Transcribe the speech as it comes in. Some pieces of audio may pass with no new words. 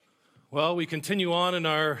Well, we continue on in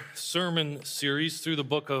our sermon series through the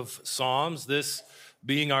book of Psalms, this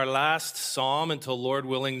being our last psalm until, Lord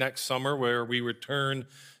willing, next summer where we return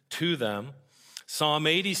to them. Psalm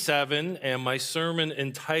 87 and my sermon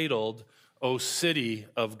entitled, O City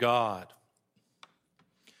of God.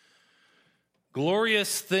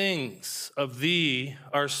 Glorious things of thee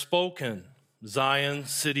are spoken, Zion,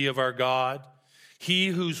 city of our God. He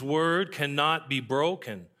whose word cannot be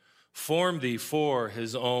broken, formed thee for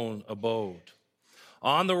his own abode.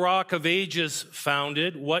 On the rock of ages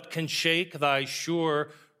founded, what can shake thy sure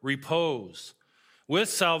repose? With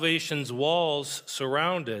salvation's walls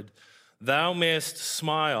surrounded, thou mayest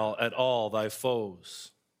smile at all thy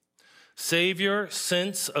foes. Savior,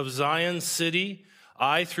 since of Zion's city,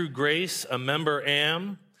 I through grace a member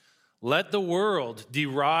am, let the world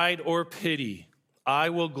deride or pity, I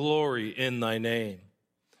will glory in thy name.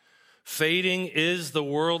 Fading is the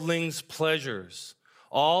worldling's pleasures,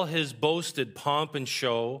 all his boasted pomp and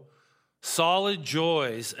show, solid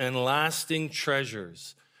joys and lasting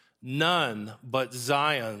treasures, none but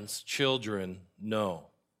Zion's children know.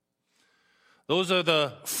 Those are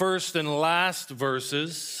the first and last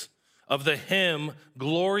verses of the hymn,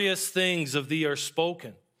 Glorious Things of Thee Are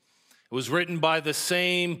Spoken. It was written by the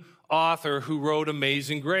same author who wrote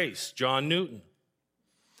Amazing Grace, John Newton.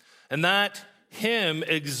 And that hymn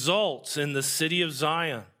exalts in the city of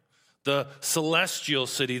Zion, the celestial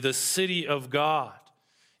city, the city of God.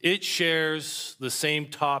 It shares the same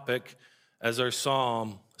topic as our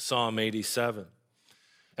Psalm 87.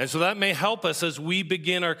 And so that may help us as we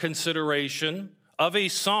begin our consideration of a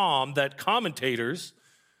psalm that commentators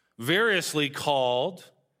variously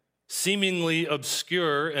called seemingly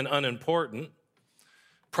obscure and unimportant,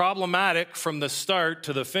 problematic from the start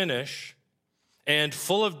to the finish, and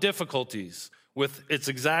full of difficulties, with its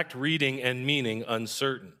exact reading and meaning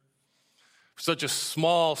uncertain. For such a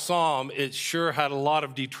small psalm, it sure had a lot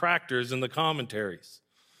of detractors in the commentaries.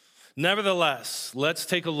 Nevertheless, let's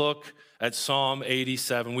take a look at Psalm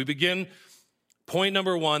 87. We begin point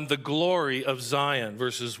number 1, the glory of Zion,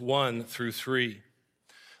 verses 1 through 3.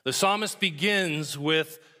 The psalmist begins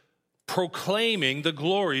with proclaiming the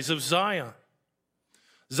glories of Zion.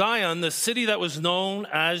 Zion, the city that was known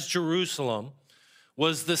as Jerusalem,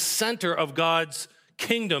 was the center of God's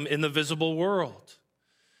kingdom in the visible world.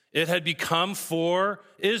 It had become for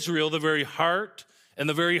Israel the very heart and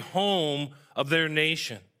the very home of their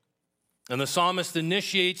nation. And the psalmist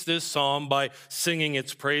initiates this psalm by singing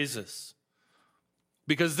its praises,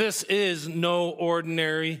 because this is no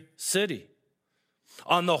ordinary city.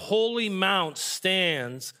 On the holy mount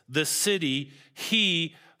stands the city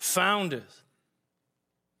he founded.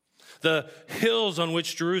 The hills on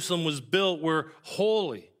which Jerusalem was built were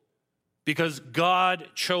holy because God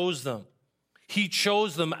chose them. He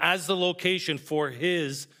chose them as the location for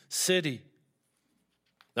his city.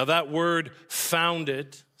 Now that word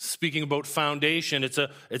founded, speaking about foundation, it's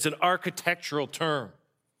an architectural term.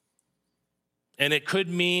 And it could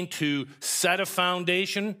mean to set a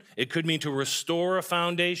foundation. It could mean to restore a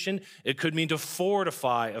foundation. It could mean to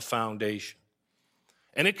fortify a foundation.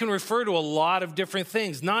 And it can refer to a lot of different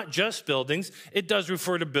things, not just buildings. It does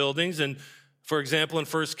refer to buildings. And for example, in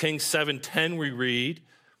 1 Kings 7:10, we read,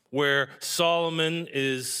 where Solomon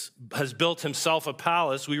has built himself a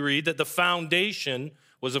palace, we read that the foundation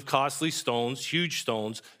was of costly stones, huge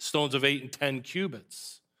stones, stones of 8 and 10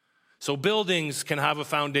 cubits. So buildings can have a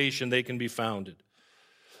foundation, they can be founded.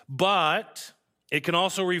 But it can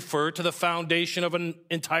also refer to the foundation of an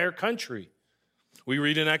entire country. We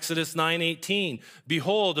read in Exodus 9:18,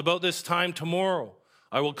 behold, about this time tomorrow,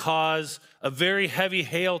 I will cause a very heavy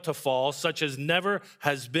hail to fall, such as never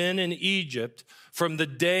has been in Egypt from the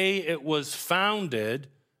day it was founded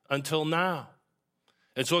until now.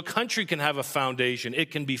 And so a country can have a foundation,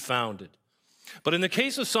 it can be founded. But in the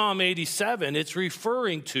case of Psalm 87, it's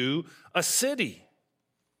referring to a city.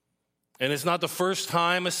 And it's not the first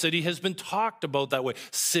time a city has been talked about that way.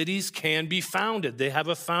 Cities can be founded, they have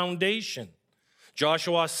a foundation.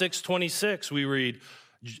 Joshua 6:26, we read,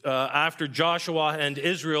 after Joshua and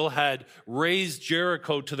Israel had razed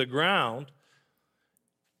Jericho to the ground,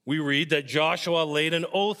 we read that Joshua laid an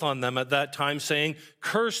oath on them at that time, saying,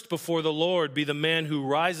 cursed before the Lord be the man who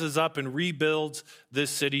rises up and rebuilds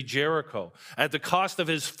this city Jericho. At the cost of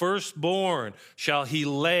his firstborn shall he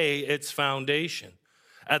lay its foundation.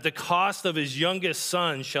 At the cost of his youngest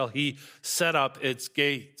son shall he set up its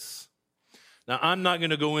gates. Now, I'm not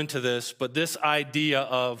going to go into this, but this idea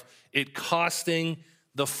of it costing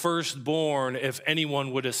the firstborn if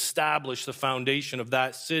anyone would establish the foundation of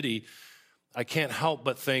that city, I can't help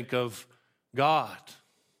but think of God.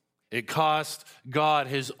 It cost God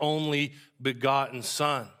his only begotten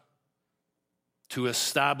son. to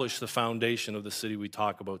establish the foundation of the city we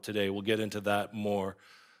talk about today. We'll get into that more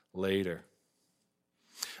later.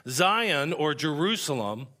 Zion, or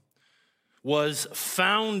Jerusalem, was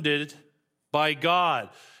founded by God.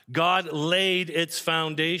 God laid its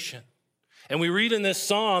foundation. And we read in this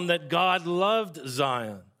psalm that God loved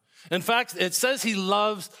Zion. In fact, it says he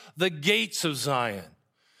loves the gates of Zion,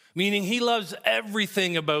 meaning he loves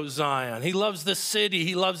everything about Zion. He loves the city.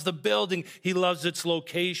 He loves the building. He loves its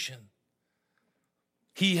location.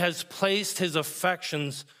 He has placed his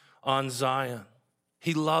affections on Zion.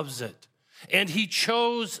 He loves it. And he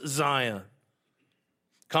chose Zion.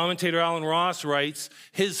 Commentator Alan Ross writes,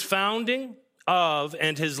 his founding of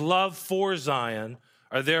and his love for Zion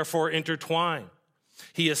are therefore intertwined.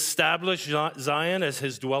 He established Zion as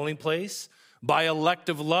his dwelling place by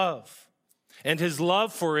elective love, and his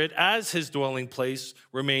love for it as his dwelling place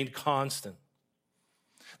remained constant.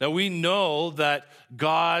 Now, we know that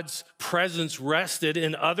God's presence rested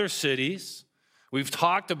in other cities. We've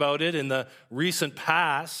talked about it in the recent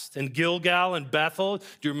past, in Gilgal and Bethel. Do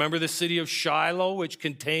you remember the city of Shiloh, which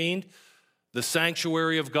contained the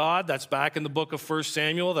sanctuary of God? That's back in the book of 1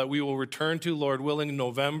 Samuel that we will return to, Lord willing, in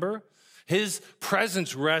November. His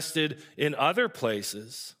presence rested in other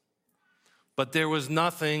places, but there was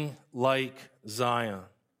nothing like Zion.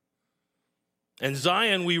 And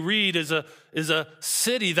Zion, we read, is a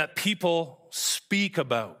city that people speak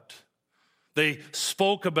about. They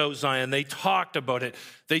spoke about Zion. They talked about it.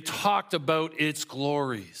 They talked about its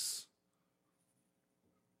glories.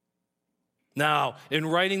 Now, in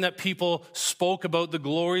writing that people spoke about the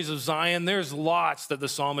glories of Zion, there's lots that the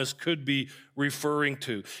psalmist could be referring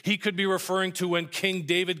to. He could be referring to when King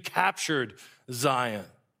David captured Zion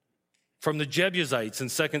from the Jebusites in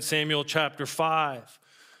 2 Samuel chapter 5.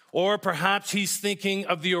 Or perhaps he's thinking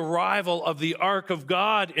of the arrival of the ark of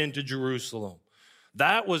God into Jerusalem.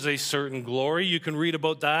 That was a certain glory. You can read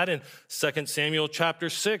about that in 2 Samuel chapter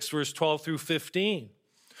 6, verse 12 through 15.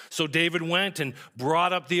 So David went and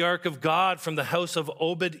brought up the ark of God from the house of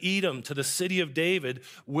Obed-Edom to the city of David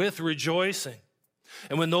with rejoicing.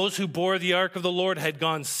 And when those who bore the ark of the Lord had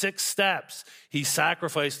gone 6 steps, he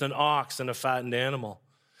sacrificed an ox and a fattened animal.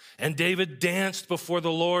 And David danced before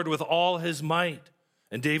the Lord with all his might.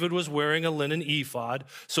 And David was wearing a linen ephod.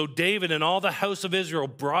 So David and all the house of Israel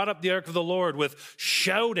brought up the ark of the Lord with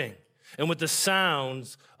shouting and with the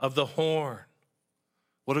sounds of the horn.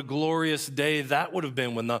 What a glorious day that would have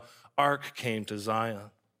been when the ark came to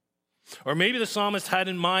Zion. Or maybe the psalmist had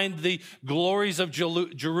in mind the glories of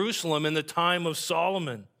Jerusalem in the time of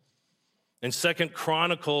Solomon. In 2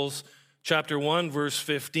 Chronicles chapter 1, verse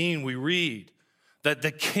 15, we read that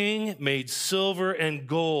the king made silver and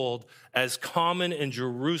gold as common in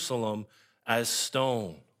Jerusalem as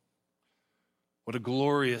stone. What a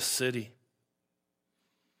glorious city.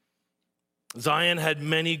 Zion had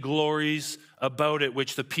many glories about it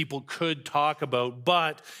which the people could talk about,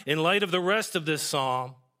 but in light of the rest of this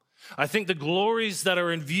psalm, I think the glories that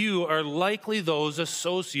are in view are likely those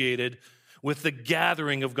associated with the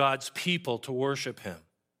gathering of God's people to worship him.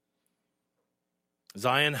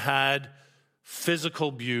 Zion had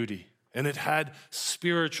physical beauty, and it had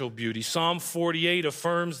spiritual beauty. Psalm 48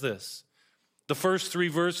 affirms this. The first 3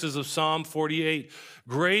 verses of Psalm 48,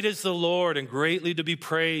 great is the Lord and greatly to be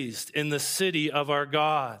praised in the city of our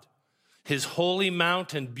God. His holy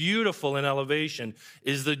mountain, beautiful in elevation,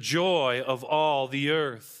 is the joy of all the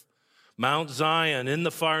earth. Mount Zion in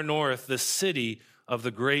the far north, the city of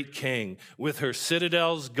the great king. With her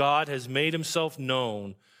citadels, God has made himself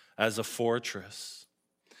known as a fortress.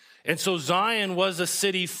 And so Zion was a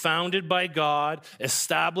city founded by God,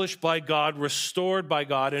 established by God, restored by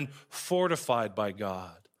God, and fortified by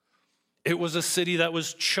God. It was a city that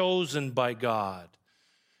was chosen by God,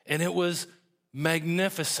 and it was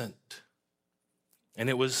magnificent,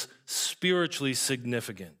 and it was spiritually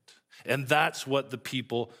significant. And that's what the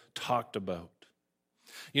people talked about.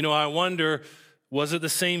 You know, I wonder, was it the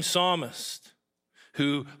same psalmist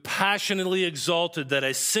who passionately exalted that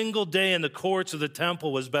a single day in the courts of the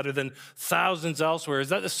temple was better than thousands elsewhere? Is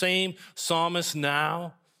that the same psalmist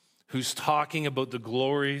now who's talking about the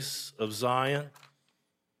glories of Zion?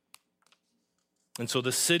 And so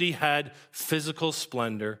the city had physical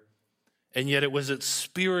splendor, and yet it was its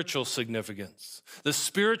spiritual significance, the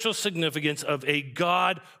spiritual significance of a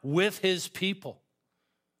God with his people,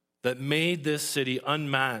 that made this city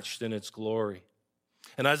unmatched in its glory.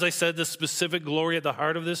 And as I said, the specific glory at the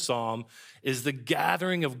heart of this psalm is the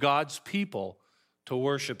gathering of God's people to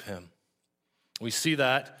worship him. We see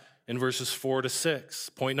that in verses 4 to 6.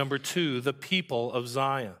 Point number 2, the people of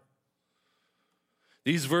Zion.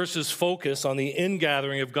 These verses focus on the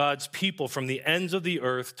ingathering of God's people from the ends of the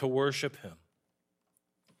earth to worship him.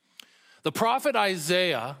 The prophet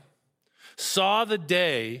Isaiah saw the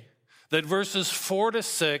day that verses 4 to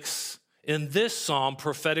 6 in this psalm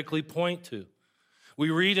prophetically point to. We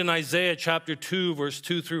read in Isaiah chapter 2, verse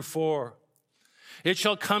 2 through 4, "It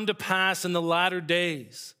shall come to pass in the latter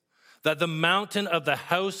days that the mountain of the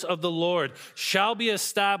house of the Lord shall be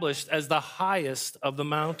established as the highest of the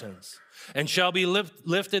mountains, and shall be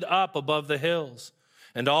lifted up above the hills,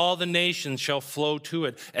 and all the nations shall flow to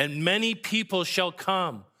it. And many people shall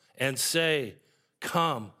come and say,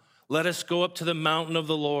 'Come, let us go up to the mountain of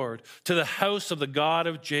the Lord, to the house of the God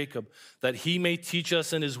of Jacob, that he may teach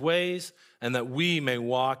us in his ways, and that we may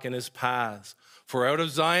walk in his paths. For out of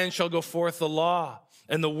Zion shall go forth the law,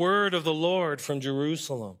 and the word of the Lord from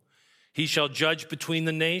Jerusalem. He shall judge between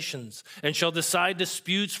the nations, and shall decide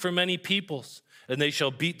disputes for many peoples. And they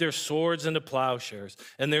shall beat their swords into plowshares,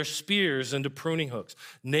 and their spears into pruning hooks.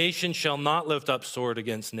 Nation shall not lift up sword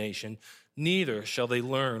against nation, neither shall they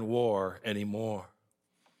learn war anymore."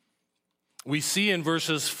 We see in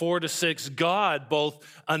verses 4 to 6, God both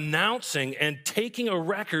announcing and taking a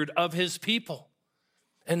record of his people,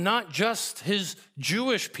 and not just his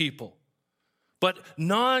Jewish people, but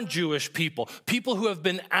non-Jewish people, people who have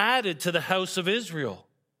been added to the house of Israel.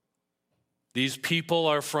 These people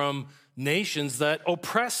are from nations that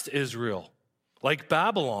oppressed Israel, like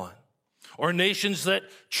Babylon, or nations that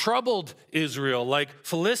troubled Israel, like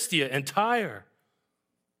Philistia and Tyre.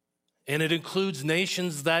 And it includes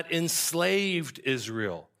nations that enslaved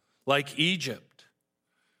Israel, like Egypt.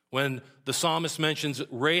 When the psalmist mentions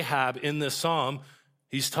Rahab in this psalm,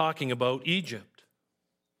 he's talking about Egypt.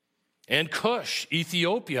 And Cush,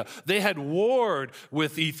 Ethiopia. They had warred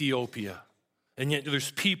with Ethiopia. And yet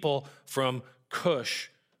there's people from Cush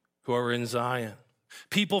who are in Zion.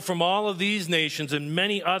 People from all of these nations and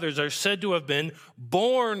many others are said to have been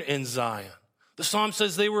born in Zion. The psalm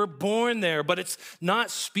says they were born there, but it's not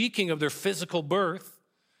speaking of their physical birth.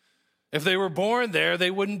 If they were born there, they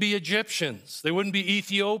wouldn't be Egyptians. They wouldn't be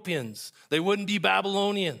Ethiopians. They wouldn't be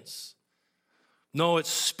Babylonians. No, it's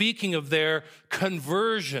speaking of their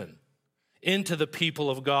conversion into the people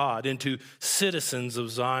of God, into citizens of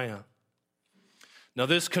Zion. Now,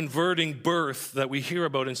 this converting birth that we hear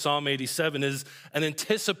about in Psalm 87 is an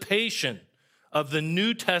anticipation of the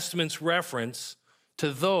New Testament's reference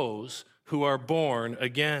to those who are born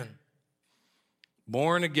again.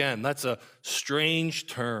 Born again, that's a strange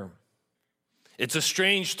term. It's a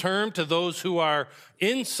strange term to those who are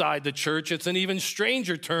inside the church. It's an even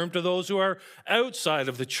stranger term to those who are outside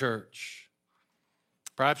of the church.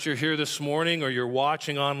 Perhaps you're here this morning or you're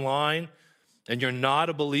watching online and you're not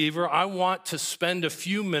a believer. I want to spend a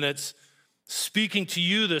few minutes speaking to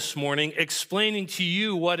you this morning, explaining to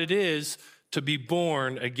you what it is to be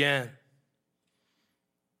born again.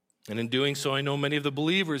 And in doing so, I know many of the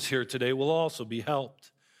believers here today will also be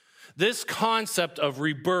helped. This concept of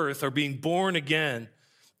rebirth or being born again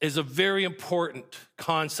is a very important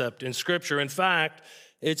concept in Scripture. In fact,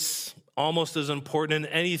 it's almost as important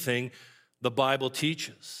in anything the Bible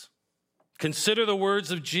teaches. Consider the words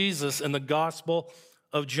of Jesus in the Gospel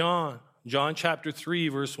of John, John chapter 3,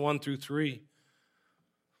 verse 1 through 3.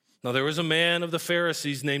 Now there was a man of the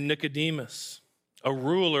Pharisees named Nicodemus, a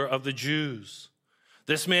ruler of the Jews.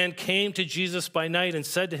 This man came to Jesus by night and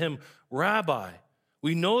said to him, "Rabbi,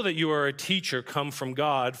 we know that you are a teacher come from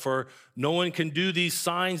God, for no one can do these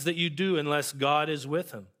signs that you do unless God is with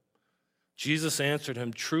him." Jesus answered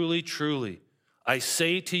him, "Truly, truly, I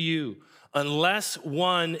say to you, unless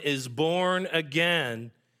one is born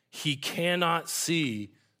again, he cannot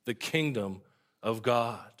see the kingdom of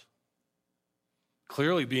God."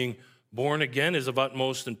 Clearly, being born again is of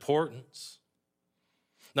utmost importance.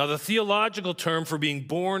 Now, the theological term for being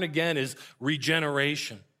born again is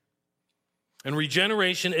regeneration. And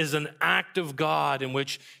regeneration is an act of God in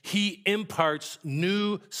which he imparts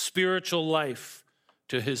new spiritual life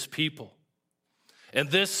to his people. And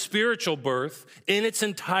this spiritual birth in its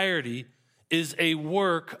entirety is a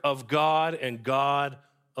work of God and God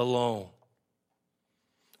alone.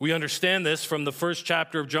 We understand this from the first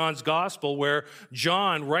chapter of John's gospel, where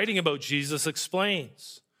John, writing about Jesus,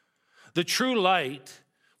 explains the true light,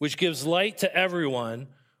 which gives light to everyone,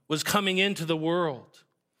 was coming into the world.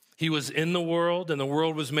 He was in the world, and the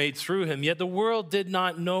world was made through him, yet the world did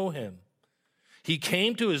not know him. He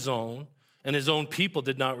came to his own, and his own people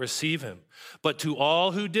did not receive him. But to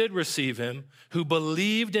all who did receive him, who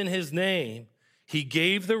believed in his name, he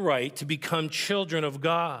gave the right to become children of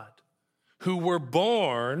God, who were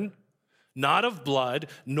born not of blood,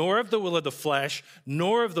 nor of the will of the flesh,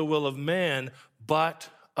 nor of the will of man, but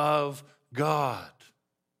of God.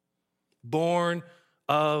 Born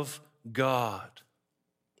of God.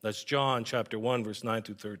 That's John chapter 1, verse 9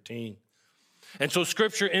 through 13. And so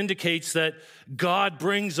Scripture indicates that God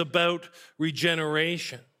brings about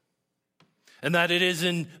regeneration, and that it is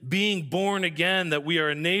in being born again that we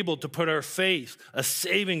are enabled to put our faith, a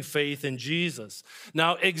saving faith in Jesus.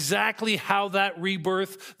 Now, exactly how that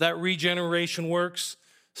rebirth, that regeneration works,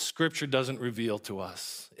 Scripture doesn't reveal to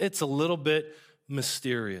us. It's a little bit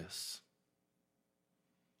mysterious.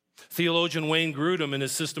 Theologian Wayne Grudem, in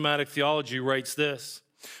his Systematic Theology, writes this: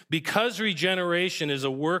 because regeneration is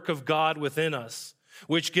a work of God within us,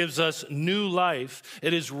 which gives us new life,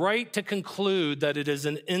 it is right to conclude that it is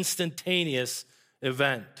an instantaneous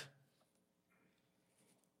event.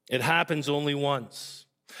 It happens only once.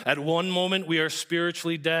 At one moment, we are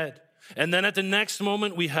spiritually dead, and then at the next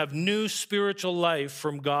moment, we have new spiritual life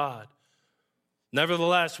from God.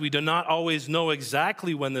 Nevertheless, we do not always know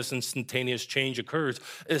exactly when this instantaneous change occurs,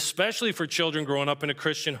 especially for children growing up in a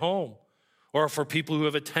Christian home, or for people who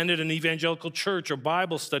have attended an evangelical church or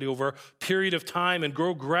Bible study over a period of time and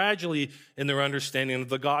grow gradually in their understanding of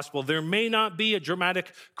the gospel. There may not be a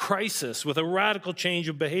dramatic crisis with a radical change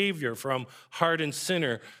of behavior from hardened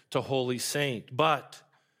sinner to holy saint, but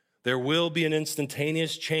there will be an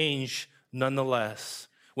instantaneous change nonetheless,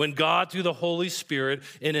 when God, through the Holy Spirit,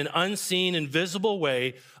 in an unseen, invisible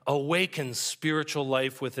way, awakens spiritual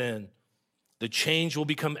life within. The change will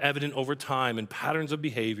become evident over time in patterns of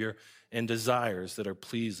behavior and desires that are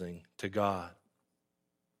pleasing to God.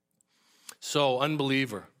 So,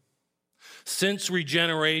 unbeliever, since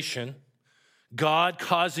regeneration, God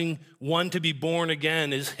causing one to be born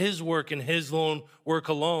again is his work and his own work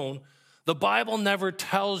alone, the Bible never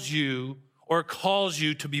tells you or calls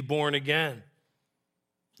you to be born again.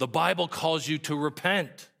 The Bible calls you to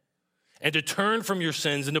repent and to turn from your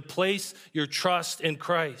sins and to place your trust in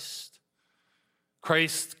Christ.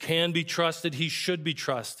 Christ can be trusted. He should be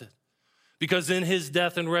trusted. Because in his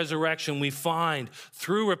death and resurrection, we find,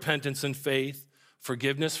 through repentance and faith,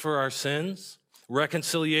 forgiveness for our sins,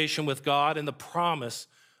 reconciliation with God, and the promise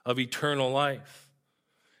of eternal life.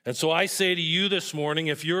 And so I say to you this morning,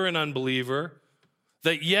 if you're an unbeliever,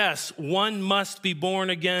 that yes, one must be born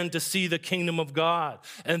again to see the kingdom of God.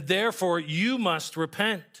 And therefore, you must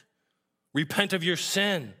repent. Repent of your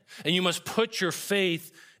sin. And you must put your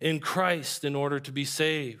faith in Christ in order to be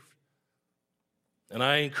saved. And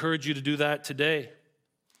I encourage you to do that today.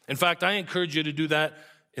 In fact, I encourage you to do that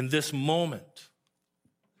in this moment.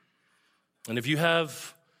 And if you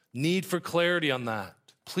have need for clarity on that,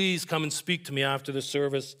 please come and speak to me after the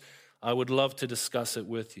service. I would love to discuss it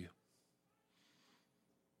with you.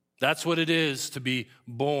 That's what it is to be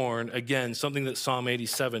born again, something that Psalm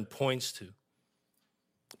 87 points to.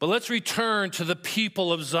 But let's return to the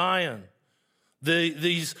people of Zion,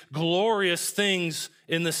 these glorious things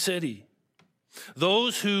in the city.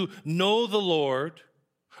 Those who know the Lord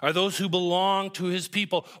are those who belong to his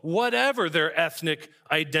people, whatever their ethnic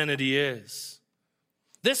identity is.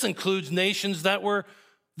 This includes nations that were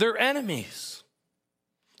their enemies.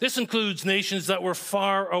 This includes nations that were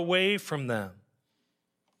far away from them.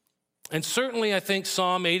 And certainly, I think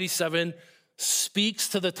Psalm 87 speaks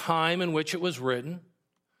to the time in which it was written,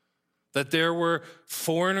 that there were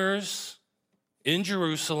foreigners in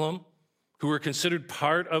Jerusalem who were considered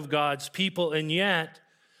part of God's people, and yet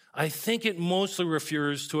I think it mostly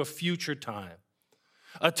refers to a future time,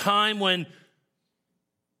 a time when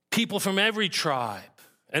people from every tribe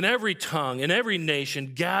and every tongue and every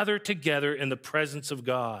nation gather together in the presence of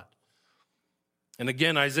God. And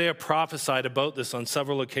again, Isaiah prophesied about this on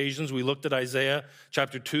several occasions. We looked at Isaiah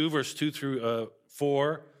chapter 2, verse 2 through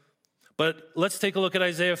 4. But let's take a look at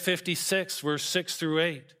Isaiah 56, verse 6 through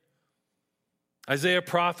 8. Isaiah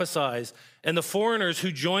prophesies, and the foreigners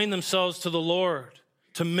who join themselves to the Lord,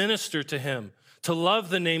 to minister to him, to love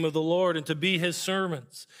the name of the Lord and to be his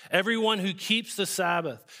servants. Everyone who keeps the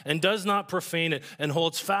Sabbath and does not profane it and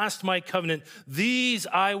holds fast my covenant, these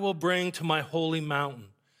I will bring to my holy mountain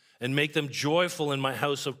and make them joyful in my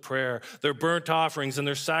house of prayer. Their burnt offerings and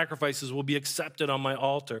their sacrifices will be accepted on my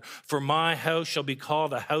altar. For my house shall be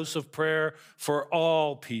called a house of prayer for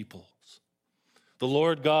all peoples. The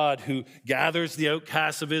Lord God who gathers the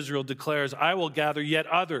outcasts of Israel declares, I will gather yet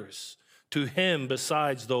others to him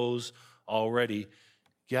besides those already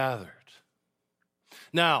gathered.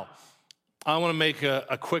 Now, I want to make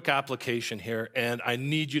a quick application here, and I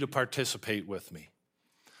need you to participate with me.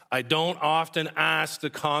 I don't often ask the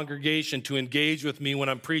congregation to engage with me when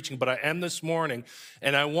I'm preaching, but I am this morning,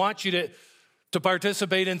 and I want you to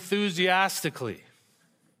participate enthusiastically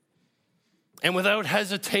and without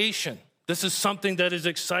hesitation. This is something that is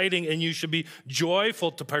exciting, and you should be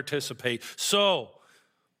joyful to participate. So,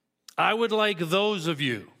 I would like those of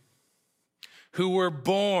you who were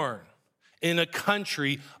born in a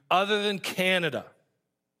country other than Canada,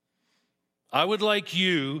 I would like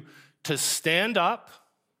you to stand up,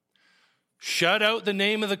 shout out the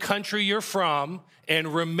name of the country you're from,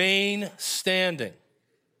 and remain standing.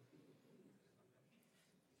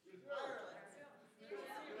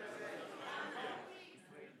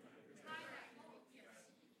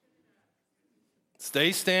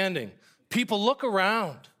 Stay standing. People, look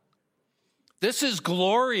around. This is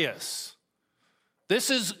glorious. This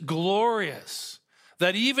is glorious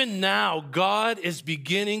that even now God is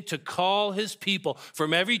beginning to call his people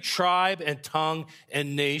from every tribe and tongue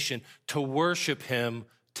and nation to worship him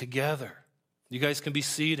together. You guys can be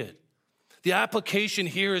seated. The application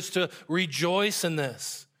here is to rejoice in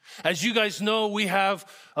this. As you guys know, we have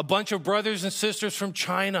a bunch of brothers and sisters from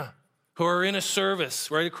China who are in a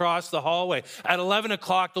service right across the hallway. At 11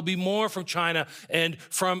 o'clock, there'll be more from China and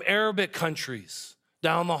from Arabic countries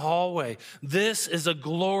down the hallway. This is a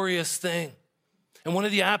glorious thing. And one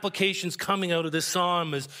of the applications coming out of this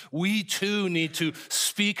psalm is we too need to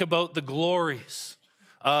speak about the glories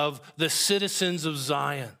of the citizens of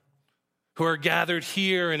Zion who are gathered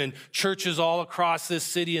here and in churches all across this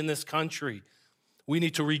city and this country. We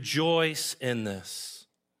need to rejoice in this.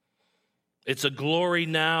 It's a glory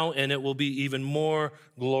now, and it will be even more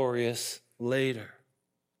glorious later.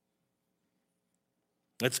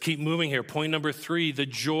 Let's keep moving here. Point number 3, the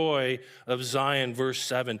joy of Zion, verse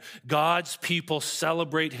 7. God's people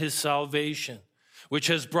celebrate his salvation, which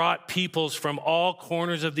has brought peoples from all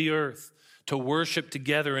corners of the earth to worship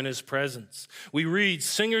together in his presence. We read,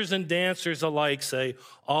 singers and dancers alike say,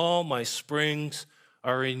 all my springs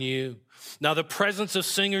are in you. Now, the presence of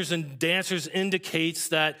singers and dancers indicates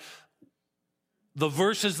that the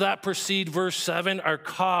verses that precede verse 7 are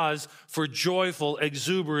cause for joyful,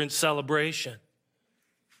 exuberant celebration.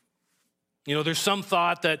 You know, there's some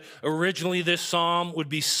thought that originally this psalm would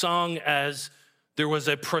be sung as there was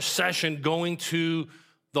a procession going to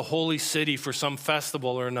the holy city for some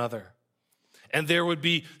festival or another. And there would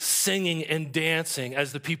be singing and dancing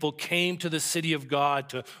as the people came to the city of God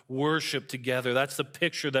to worship together. That's the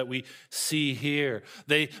picture that we see here.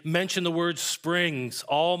 They mention the word springs.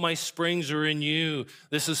 All my springs are in you.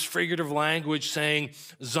 This is figurative language saying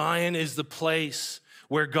Zion is the place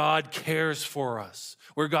where God cares for us,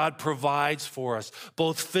 where God provides for us,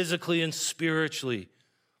 both physically and spiritually.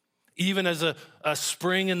 Even as a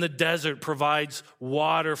spring in the desert provides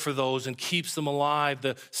water for those and keeps them alive,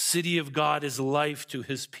 the city of God is life to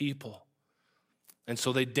his people. And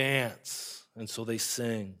so they dance, and so they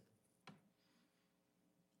sing.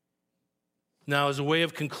 Now, as a way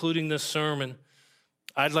of concluding this sermon,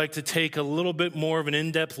 I'd like to take a little bit more of an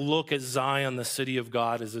in-depth look at Zion, the city of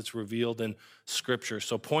God, as it's revealed in Scripture.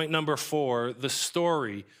 So point number 4, the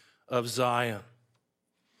story of Zion.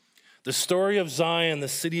 The story of Zion, the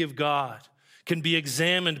city of God, can be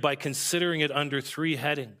examined by considering it under 3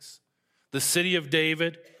 headings: the city of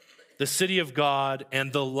David, the city of God,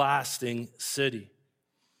 and the lasting city.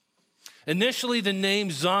 Initially, the name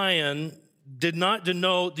Zion did not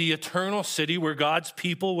denote the eternal city where God's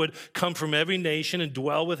people would come from every nation and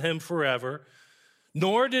dwell with him forever,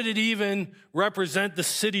 nor did it even represent the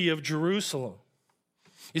city of Jerusalem.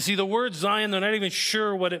 You see, the word Zion, they're not even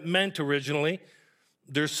sure what it meant originally.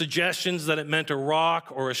 There's suggestions that it meant a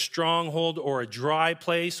rock or a stronghold or a dry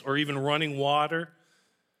place or even running water.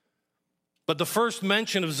 But the first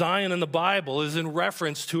mention of Zion in the Bible is in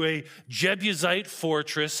reference to a Jebusite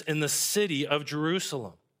fortress in the city of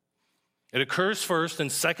Jerusalem. It occurs first in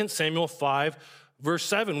 2 Samuel 5, verse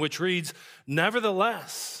 7, which reads,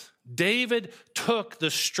 nevertheless, David took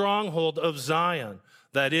the stronghold of Zion,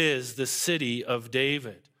 that is, the city of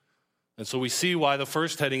David. And so we see why the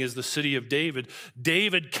first heading is the city of David.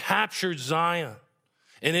 David captured Zion,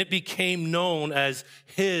 and it became known as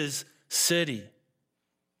his city.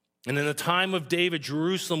 And in the time of David,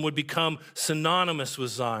 Jerusalem would become synonymous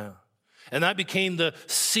with Zion. And that became the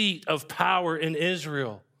seat of power in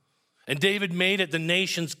Israel. And David made it the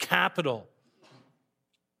nation's capital.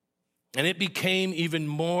 And it became even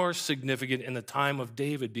more significant in the time of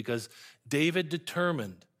David because David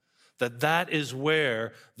determined that is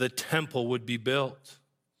where the temple would be built.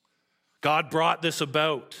 God brought this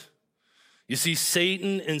about. You see,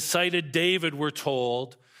 Satan incited David, we're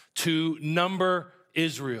told, to number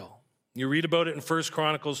Israel. You read about it in 1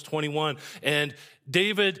 Chronicles 21. And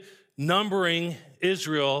David numbering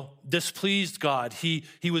Israel displeased God. He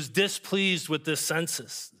was displeased with this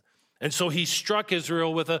census. And so he struck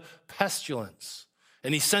Israel with a pestilence.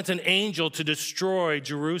 And he sent an angel to destroy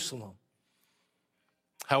Jerusalem.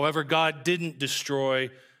 However, God didn't destroy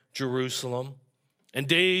Jerusalem. And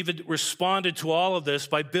David responded to all of this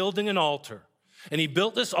by building an altar And he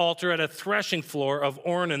built this altar at a threshing floor of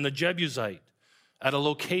Ornan the Jebusite, at a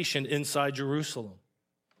location inside Jerusalem.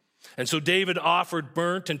 And so David offered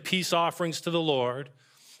burnt and peace offerings to the Lord,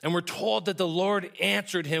 and we're told that the Lord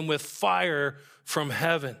answered him with fire from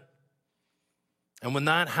heaven. And when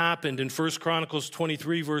that happened in 1 Chronicles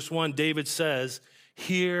 23, verse 1, David says,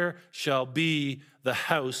 "Here shall be the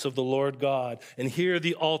house of the Lord God, and here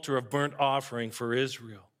the altar of burnt offering for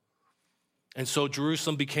Israel." And so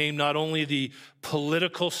Jerusalem became not only the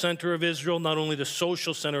political center of Israel, not only the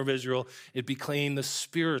social center of Israel, it became the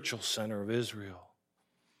spiritual center of Israel.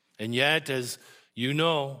 And yet, as you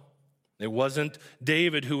know, it wasn't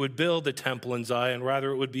David who would build the temple in Zion,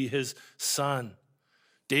 rather it would be his son.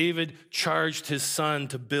 David charged his son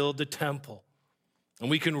to build the temple. And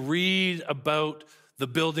we can read about the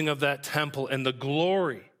building of that temple and the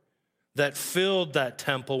glory that filled that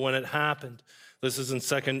temple when it happened. This is in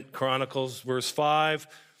 2 Chronicles, verse 5.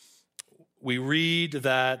 We read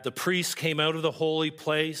that the priests came out of the holy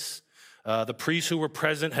place. The priests who were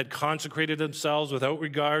present had consecrated themselves without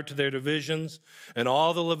regard to their divisions. And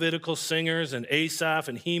all the Levitical singers and Asaph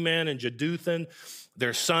and Heman and Jeduthun,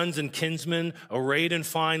 their sons and kinsmen, arrayed in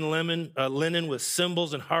fine linen with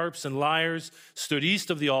cymbals and harps and lyres, stood east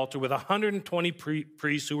of the altar with 120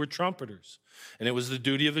 priests who were trumpeters. And it was the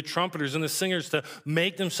duty of the trumpeters and the singers to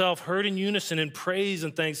make themselves heard in unison in praise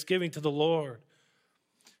and thanksgiving to the Lord.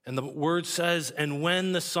 And the word says, and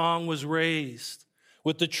when the song was raised,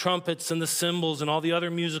 with the trumpets and the cymbals and all the other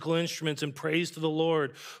musical instruments in praise to the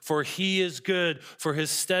Lord, for he is good, for his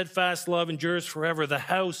steadfast love endures forever. The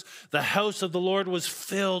house of the Lord was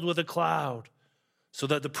filled with a cloud, so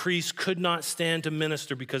that the priests could not stand to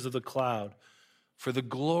minister because of the cloud. For the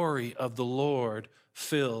glory of the Lord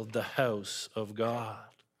filled the house of God.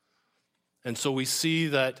 And so we see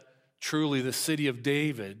that truly the city of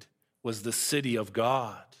David was the city of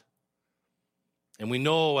God. And we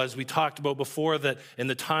know, as we talked about before, that in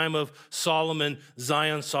the time of Solomon,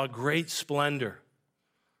 Zion saw great splendor,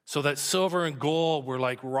 so that silver and gold were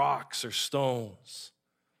like rocks or stones.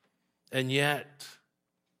 And yet,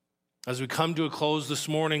 as we come to a close this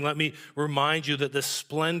morning, let me remind you that the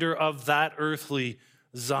splendor of that earthly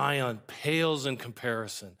Zion pales in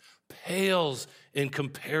comparison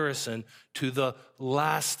to the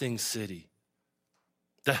lasting city,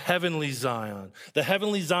 the heavenly Zion. The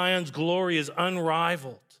heavenly Zion's glory is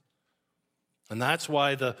unrivaled. And that's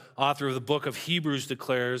why the author of the book of Hebrews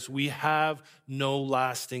declares, we have no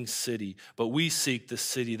lasting city, but we seek the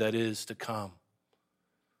city that is to come.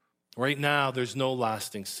 Right now, there's no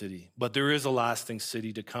lasting city, but there is a lasting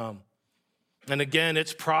city to come. And again,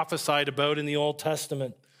 it's prophesied about in the Old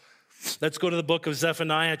Testament. Let's go to the book of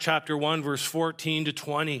Zephaniah, chapter 1, verse 14 to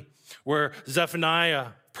 20, where Zephaniah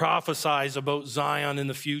prophesies about Zion in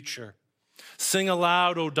the future. Sing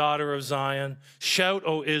aloud, O daughter of Zion. Shout,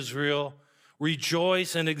 O Israel.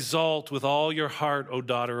 Rejoice and exult with all your heart, O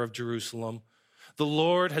daughter of Jerusalem. The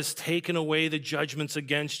Lord has taken away the judgments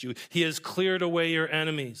against you. He has cleared away your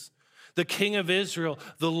enemies. The King of Israel,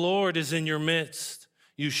 the Lord, is in your midst.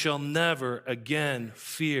 You shall never again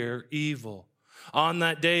fear evil. On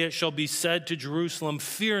that day it shall be said to Jerusalem,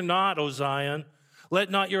 fear not, O Zion.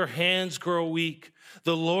 Let not your hands grow weak.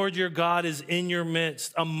 The Lord your God is in your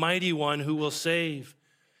midst, a mighty one who will save.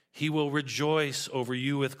 He will rejoice over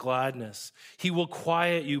you with gladness. He will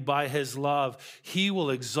quiet you by his love. He will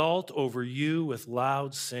exult over you with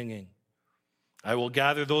loud singing. I will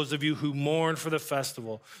gather those of you who mourn for the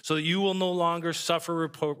festival, so that you will no longer suffer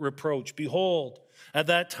reproach. Behold, at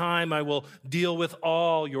that time I will deal with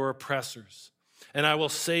all your oppressors, and I will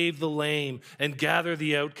save the lame and gather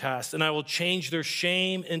the outcast, and I will change their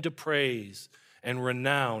shame into praise and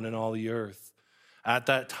renown in all the earth. At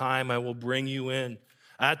that time I will bring you in.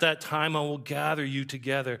 At that time I will gather you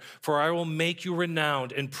together, for I will make you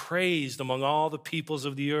renowned and praised among all the peoples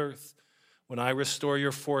of the earth, when I restore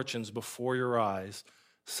your fortunes before your eyes,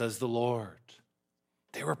 says the Lord.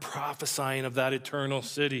 They were prophesying of that eternal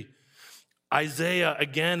city. Isaiah,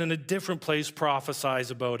 again, in a different place,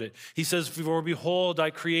 prophesies about it. He says, for behold, I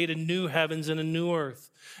create a new heavens and a new earth,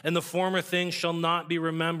 and the former things shall not be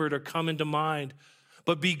remembered or come into mind.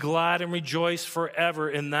 But be glad and rejoice forever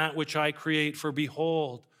in that which I create. For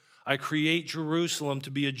behold, I create Jerusalem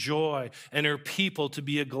to be a joy, and her people to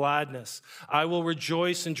be a gladness. I will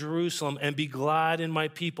rejoice in Jerusalem and be glad in my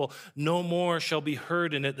people. No more shall be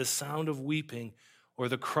heard in it the sound of weeping or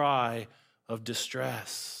the cry of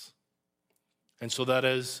distress. And so that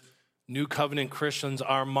as New Covenant Christians,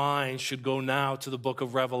 our minds should go now to the book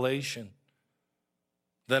of Revelation.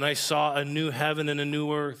 Then I saw a new heaven and a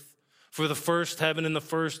new earth, for the first heaven and the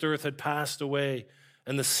first earth had passed away,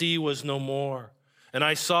 and the sea was no more. And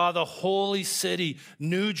I saw the holy city,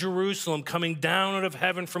 New Jerusalem, coming down out of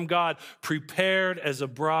heaven from God, prepared as a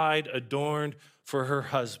bride adorned for her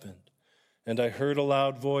husband. And I heard a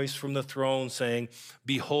loud voice from the throne saying,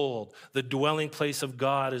 behold, the dwelling place of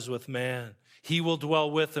God is with man. He will dwell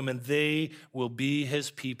with them, and they will be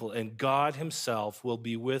his people, and God himself will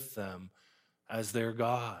be with them as their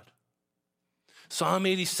God. Psalm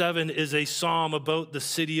 87 is a psalm about the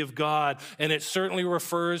city of God, and it certainly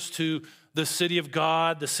refers to the city of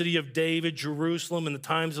God, the city of David, Jerusalem, in the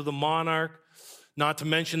times of the monarch, not to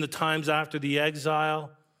mention the times after the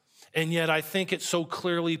exile. And yet I think it so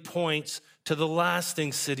clearly points to the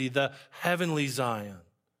lasting city, the heavenly Zion.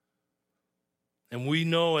 And we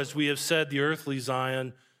know, as we have said, the earthly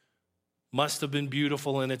Zion must have been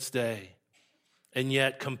beautiful in its day. And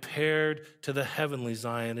yet, compared to the heavenly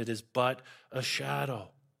Zion, it is but a shadow.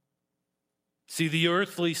 See, the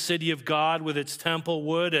earthly city of God with its temple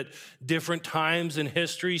would, at different times in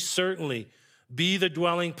history, certainly be the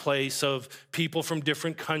dwelling place of people from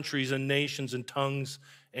different countries and nations and tongues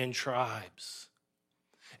and tribes.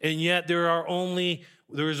 And yet there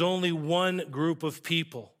is only one group of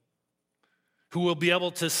people who will be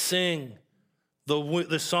able to sing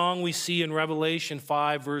the song we see in Revelation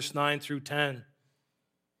 5, verse 9 through 10.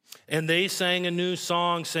 And they sang a new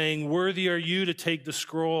song saying, worthy are you to take the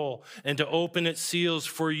scroll and to open its seals,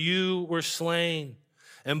 for you were slain.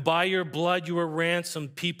 And by your blood you were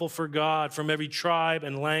ransomed people for God from every tribe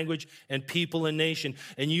and language and people and nation.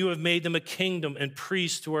 And you have made them a kingdom and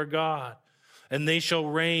priests to our God. And they shall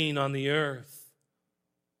reign on the earth.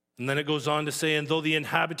 And then it goes on to say, and though the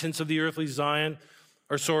inhabitants of the earthly Zion,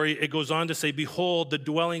 it goes on to say, behold, the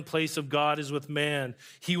dwelling place of God is with man.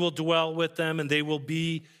 He will dwell with them, and they will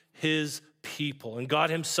be his people. And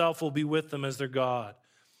God himself will be with them as their God.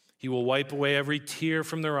 He will wipe away every tear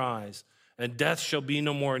from their eyes, and death shall be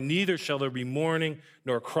no more. Neither shall there be mourning,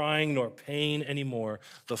 nor crying, nor pain anymore.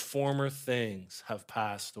 The former things have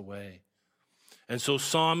passed away. And so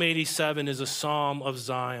Psalm 87 is a psalm of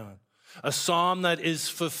Zion, a psalm that is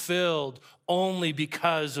fulfilled only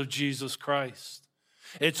because of Jesus Christ.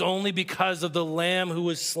 It's only because of the Lamb who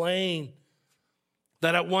was slain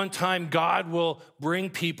that at one time God will bring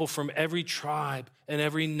people from every tribe and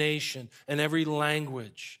every nation and every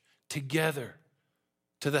language together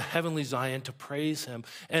to the heavenly Zion to praise him.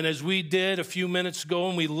 And as we did a few minutes ago,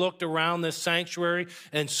 and we looked around this sanctuary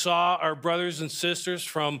and saw our brothers and sisters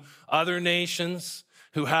from other nations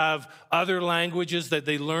who have other languages that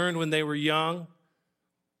they learned when they were young,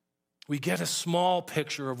 we get a small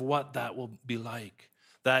picture of what that will be like,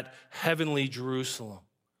 that heavenly Jerusalem.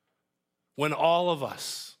 When all of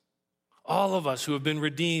us who have been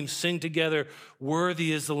redeemed sing together,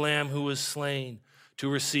 worthy is the Lamb who was slain, to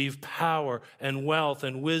receive power and wealth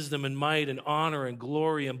and wisdom and might and honor and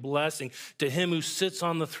glory and blessing. To him who sits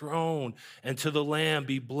on the throne and to the Lamb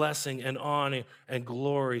be blessing and honor and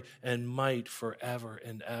glory and might forever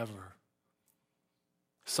and ever.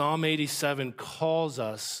 Psalm 87 calls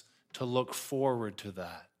us to look forward to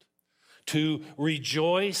that, to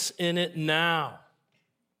rejoice in it now,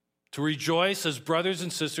 to rejoice as brothers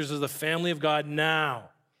and sisters of the family of God now,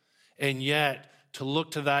 and yet to look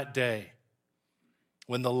to that day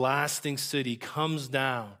when the lasting city comes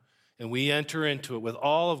down and we enter into it with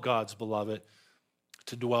all of God's beloved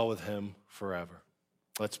to dwell with him forever.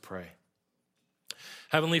 Let's pray.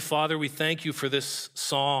 Heavenly Father, we thank you for this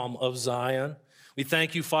psalm of Zion. We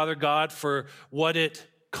thank you, Father God, for what it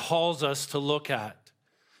calls us to look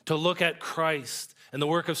at Christ and the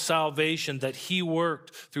work of salvation that he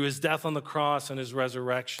worked through his death on the cross and his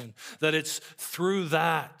resurrection, that it's through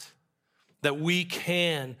that we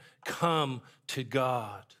can come to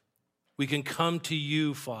God. We can come to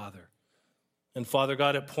you, Father. And Father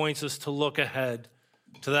God, it points us to look ahead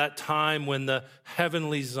to that time when the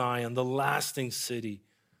heavenly Zion, the lasting city,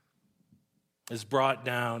 is brought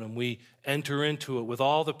down and we enter into it with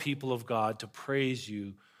all the people of God to praise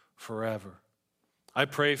you forever. I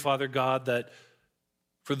pray, Father God, that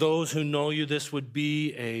for those who know you, this would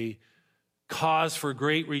be a cause for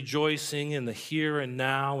great rejoicing in the here and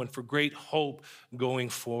now and for great hope going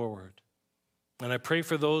forward. And I pray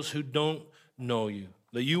for those who don't know you,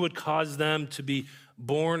 that you would cause them to be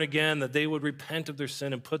born again, that they would repent of their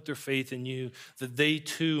sin and put their faith in you, that they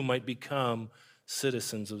too might become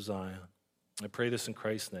citizens of Zion. I pray this in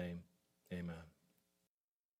Christ's name. Amen.